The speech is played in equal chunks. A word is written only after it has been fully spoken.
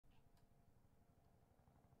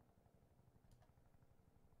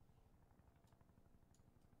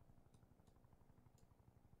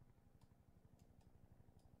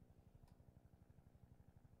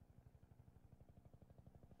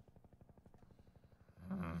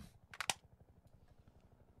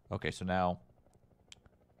Okay, so now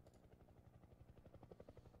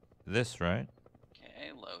this, right?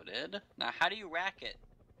 Okay, loaded. Now, how do you rack it?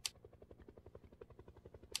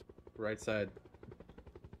 Right side.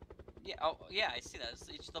 Yeah. Oh, yeah. I see that.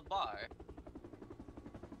 It's the bar.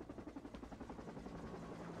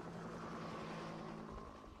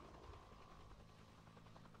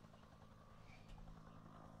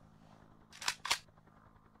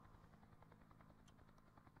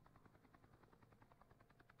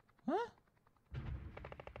 Huh?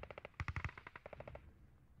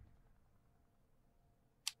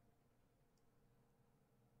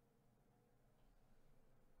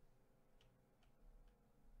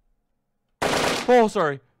 Oh,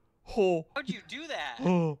 sorry. Oh. How'd you do that?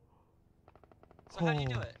 Oh. So how do you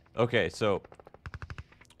do it? Okay, so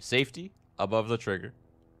safety above the trigger,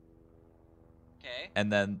 Okay.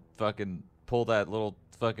 and then fucking pull that little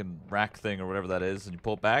fucking rack thing or whatever that is, and you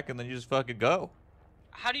pull it back, and then you just fucking go.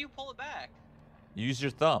 How do you pull it back? Use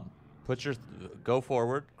your thumb. Put your go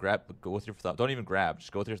forward. Go with your thumb. Don't even grab.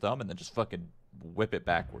 Just go with your thumb, and then just fucking whip it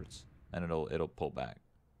backwards, and it'll pull back.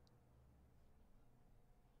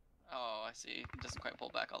 Oh, I see. It doesn't quite pull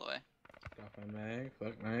back all the way. Got my mag.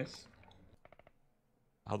 Fuck, nice.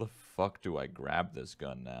 How the fuck do I grab this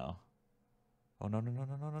gun now? Oh no no no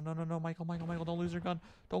no no no no no no, Michael, Michael, Michael, don't lose your gun.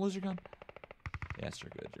 Don't lose your gun. Yes,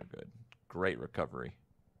 you're good, you're good. Great recovery.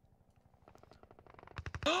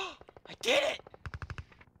 I did it!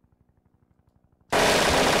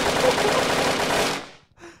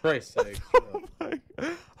 Christ's sake. Oh my.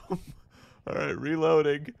 Alright,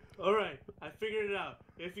 reloading. Alright, I figured it out.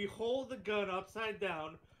 If you hold the gun upside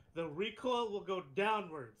down, the recoil will go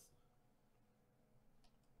downwards.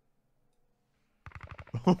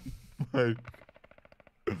 Oh my.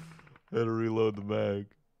 I had to reload the mag.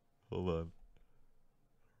 Hold on.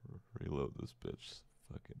 Reload this bitch.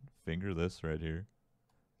 Fucking finger this right here.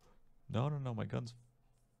 No, no, no, my gun's...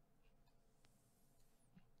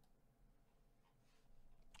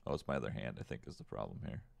 Oh, it's my other hand, I think, is the problem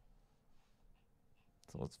here.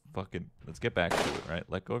 So let's get back to it, right?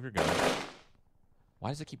 Let go of your gun. Why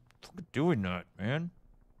does it keep fucking doing that, man?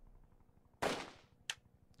 There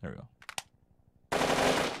we go.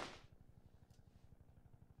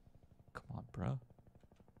 Come on, bro.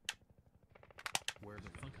 Where the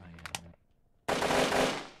fuck I am?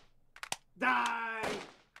 Die!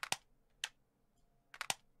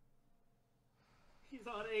 He's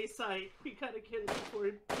on A site. We gotta get him before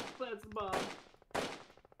he plants the bomb.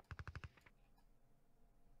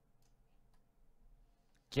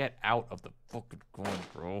 Get out of the fucking gun,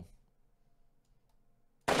 bro.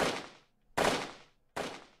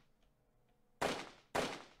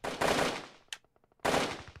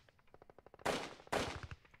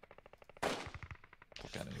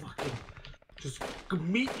 Fuck out of here. Fucking just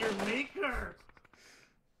meet your maker!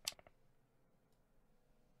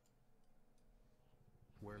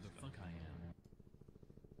 Where the fuck I am?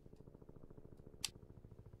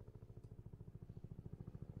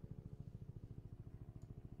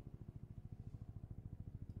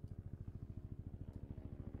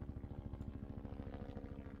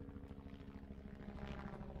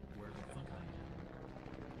 Where the fuck I am?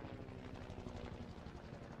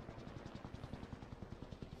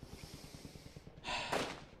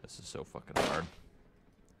 This is so fucking hard.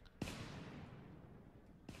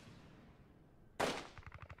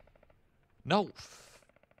 No!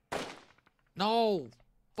 No!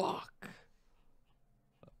 Fuck!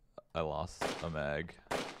 I lost a mag.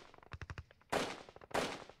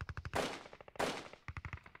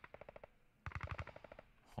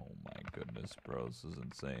 Oh my goodness, bro. This is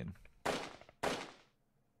insane.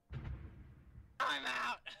 I'm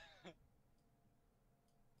out!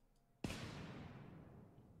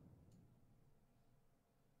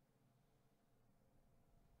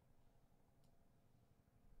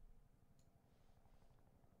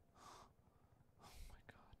 Oh my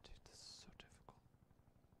god, dude. This is so difficult.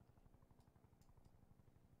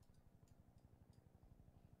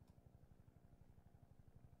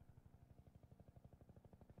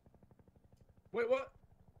 Wait, what?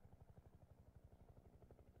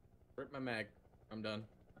 Rip my mag. I'm done.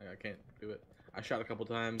 I can't do it. I shot a couple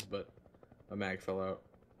times, but my mag fell out.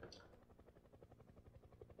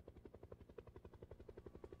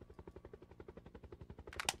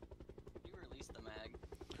 You released the mag.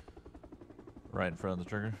 Right in front of the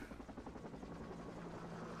trigger.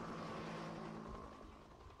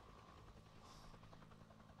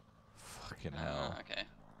 Fucking hell. Okay.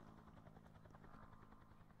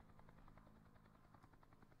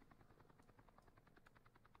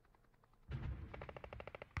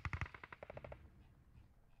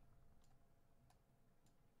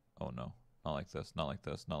 Oh no. Not like this. Not like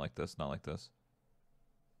this. Not like this. Not like this.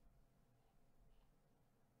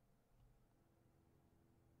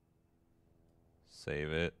 Save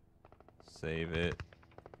it. Save it.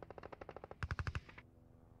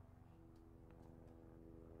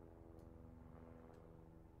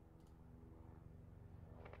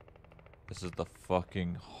 This is the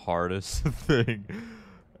fucking hardest thing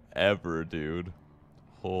ever, dude.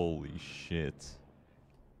 Holy shit.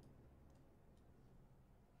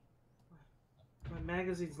 My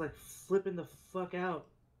magazine's like flipping the fuck out.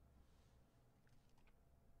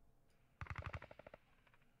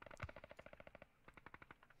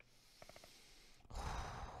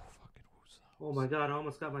 Fucking woosah. Oh my god, I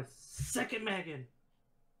almost got my second mag in.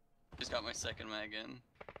 Just got my second mag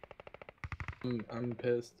in. I'm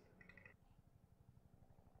pissed.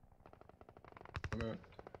 I'm not...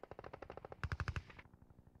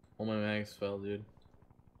 All my mags fell, dude.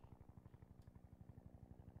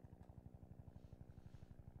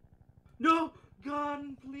 No!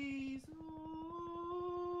 Gun, please!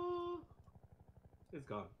 Oh. It's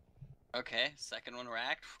gone. Okay, second one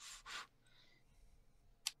racked.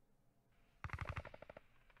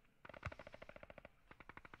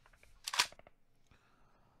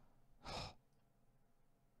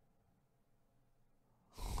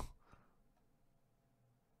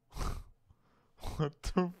 What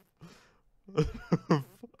the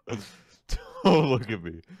Don't look at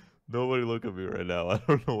me. Nobody look at me right now. I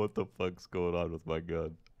don't know what the fuck's going on with my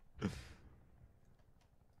gun.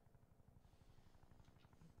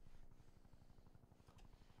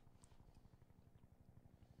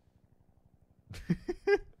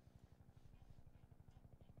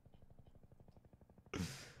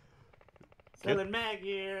 Selling mag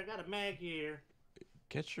here. I got a mag here.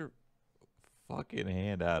 Get your fucking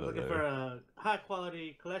hand out of Looking there. for a high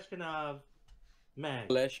quality Kalashnikov mag.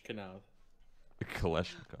 Kalashnikov.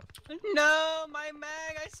 Kalashnikov. No, my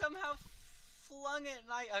mag! I somehow flung it,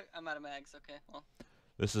 and I'm out of mags. Okay, well.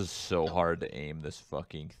 This is so hard to aim this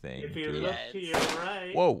fucking thing, If you dude. look to your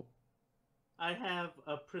right, Whoa. I have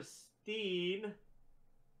a pristine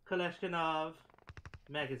Kalashnikov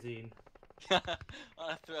magazine.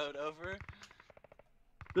 I'll throw it over.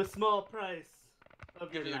 The small price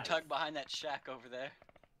of Give your you a life. tug behind that shack over there.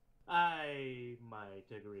 I might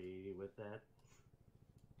agree with that.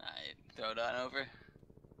 Alright, throw it on over.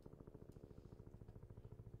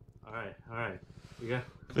 Alright. You got.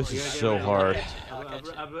 This you is gotta get so ready. hard. I'll catch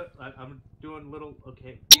it. I'm doing little.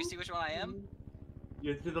 Okay. Do you see which one I am?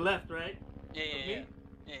 You're to the left, right? Yeah, Of yeah. me?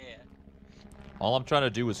 Yeah. All I'm trying to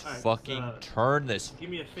do is Alright, fucking turn this Give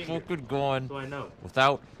me a finger, fucking gun so I know.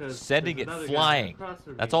 without 'Cause sending there's it another guy flying. across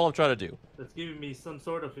from That's me all I'm trying to do. That's giving me some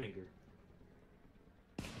sort of finger.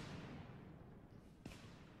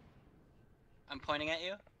 I'm pointing at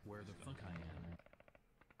you. Where the fuck I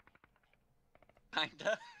am?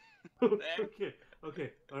 Kinda.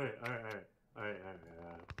 Okay. Alright.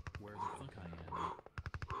 Where the fuck I am?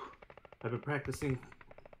 I've been practicing.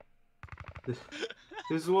 This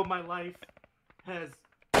is what my life has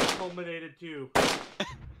culminated to.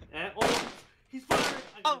 And, oh, he's firing!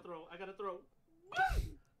 I gotta throw.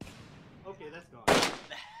 Okay, that's gone.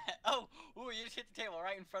 Oh, ooh, you just hit the table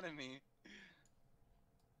right in front of me.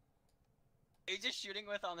 Are you just shooting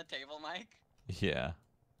with on the table, Mike? Yeah.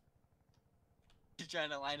 You trying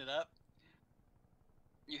to line it up?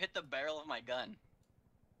 You hit the barrel of my gun.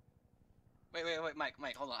 Wait,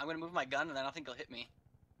 Mike, hold on. I'm gonna move my gun and then I think it'll hit me.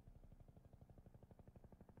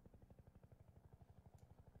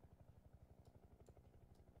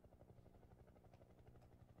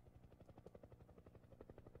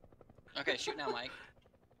 Okay, shoot now, Mike.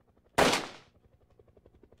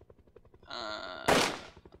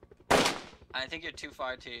 I think you're too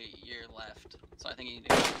far to your left, so I think you need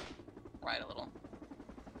to go right a little.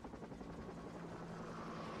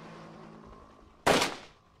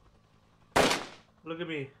 Look at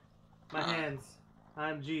me. My hands.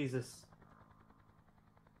 I'm Jesus.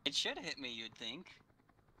 It should hit me, you'd think.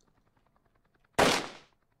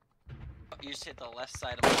 You just hit the left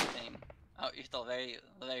side of my thing. Oh, you hit the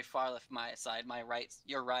very far left my side, my right,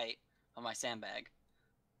 your right of my sandbag.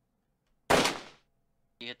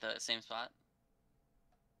 You hit the same spot.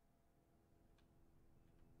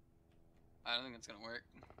 I don't think it's gonna work.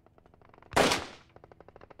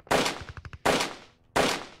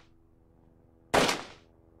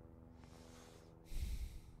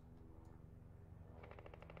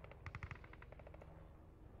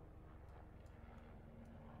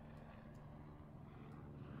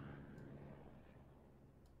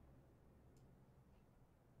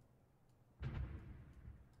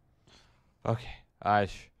 Okay. I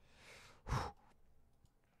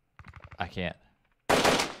can't.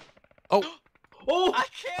 Oh, Oh! I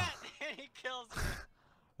can't! And he kills me.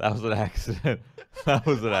 that was an accident. That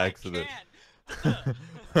was an accident. I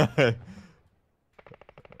can't.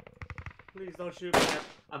 Please don't shoot me.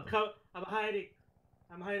 I'm hiding.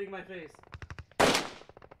 I'm hiding my face.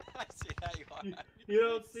 I see how you are. You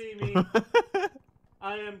don't see me.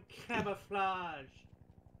 I am camouflage.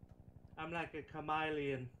 I'm like a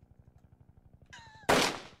chameleon.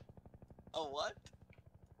 A what?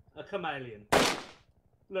 A chameleon.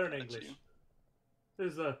 Learn Got English.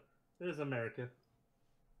 you. There's America.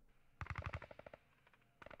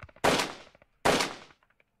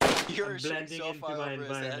 You're I'm shooting blending so into far my over his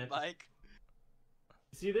head, environment. Mike.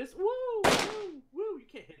 See this? Woo! Woo! Woo! You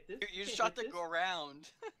can't hit this. You can't shot hit the this. go round.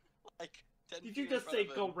 Like 10 Did feet you in just front say of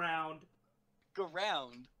him. go round? Go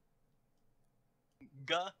round.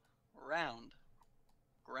 Round.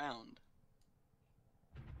 Ground.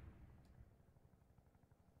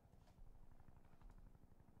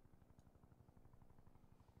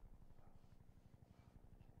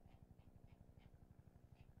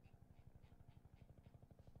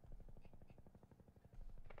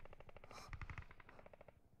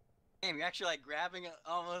 Damn, you're actually like grabbing it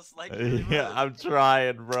almost like you really Yeah, would. I'm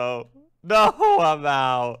trying, bro. No, I'm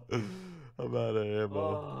out. I'm out of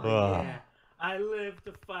ammo. Oh yeah. I live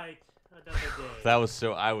to fight another day. That was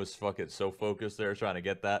so. I was fucking so focused there trying to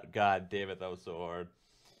get that. God damn it, that was so hard.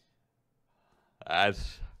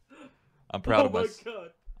 I'm proud of my myself. god.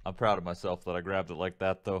 I'm proud of myself that I grabbed it like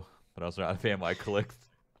that though. But I was out of ammo. I clicked.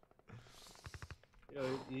 Yo,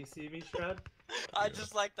 you see me, Shroud? I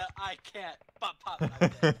just like that. I can't. Pop, pop.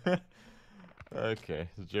 I'm dead. Okay,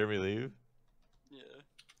 does Jeremy leave? Yeah.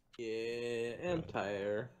 Yeah,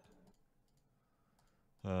 Empire.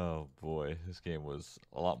 Oh boy, this game was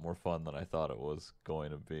a lot more fun than I thought it was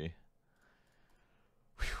going to be.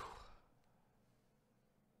 Whew.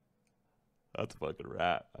 That's a fucking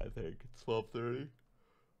rat, I think. It's 12:30.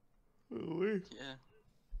 Holy. Yeah.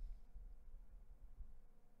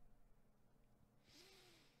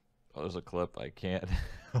 Oh, there's a clip. I can't.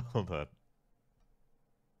 Hold on.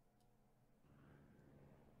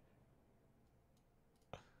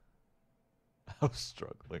 I was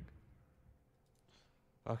struggling.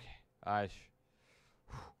 Okay. I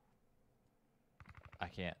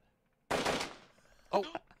can't. Oh!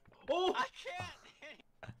 Oh! I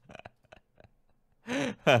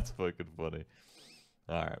can't. That's fucking funny.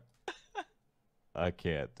 Alright. I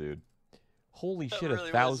can't, dude. Holy That shit, really a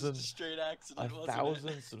was thousand. just a straight accident, wasn't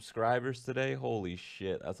 1,000 subscribers today? Holy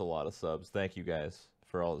shit, that's a lot of subs. Thank you guys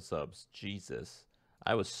for all the subs. Jesus.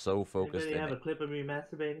 I was so focused Anybody in have it. a clip of me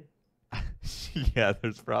masturbating? Yeah,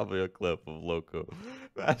 there's probably a clip of Loco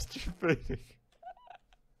masturbating.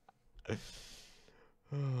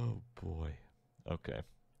 Oh boy. Okay.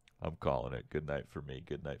 I'm calling it. Good night for me.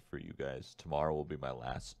 Good night for you guys. Tomorrow will be my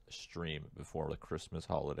last stream before the Christmas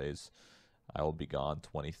holidays. I will be gone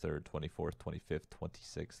 23rd, 24th, 25th,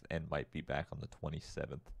 26th, and might be back on the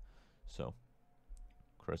 27th. So,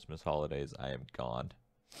 Christmas holidays, I am gone.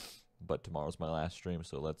 But tomorrow's my last stream,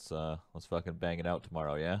 so let's fucking bang it out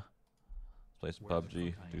tomorrow, yeah? Let's play some Where the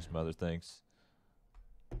PUBG, fuck I do am. some other things.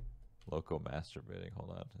 Loco masturbating. Hold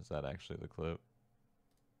on. Is that actually the clip?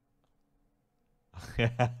 Where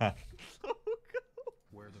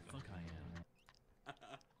the fuck I am.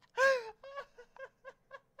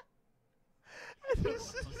 Where the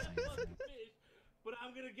fuck I am. But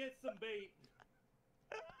I'm gonna get some bait.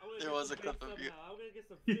 There was a clip of you. I'm gonna get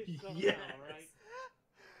some fish somehow, Yes. alright?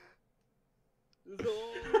 This is the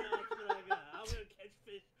only option I got. I'm gonna catch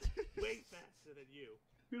fish way faster than you.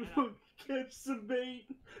 You will catch some bait.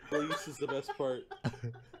 Release is the best part.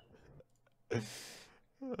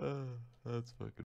 That's fucking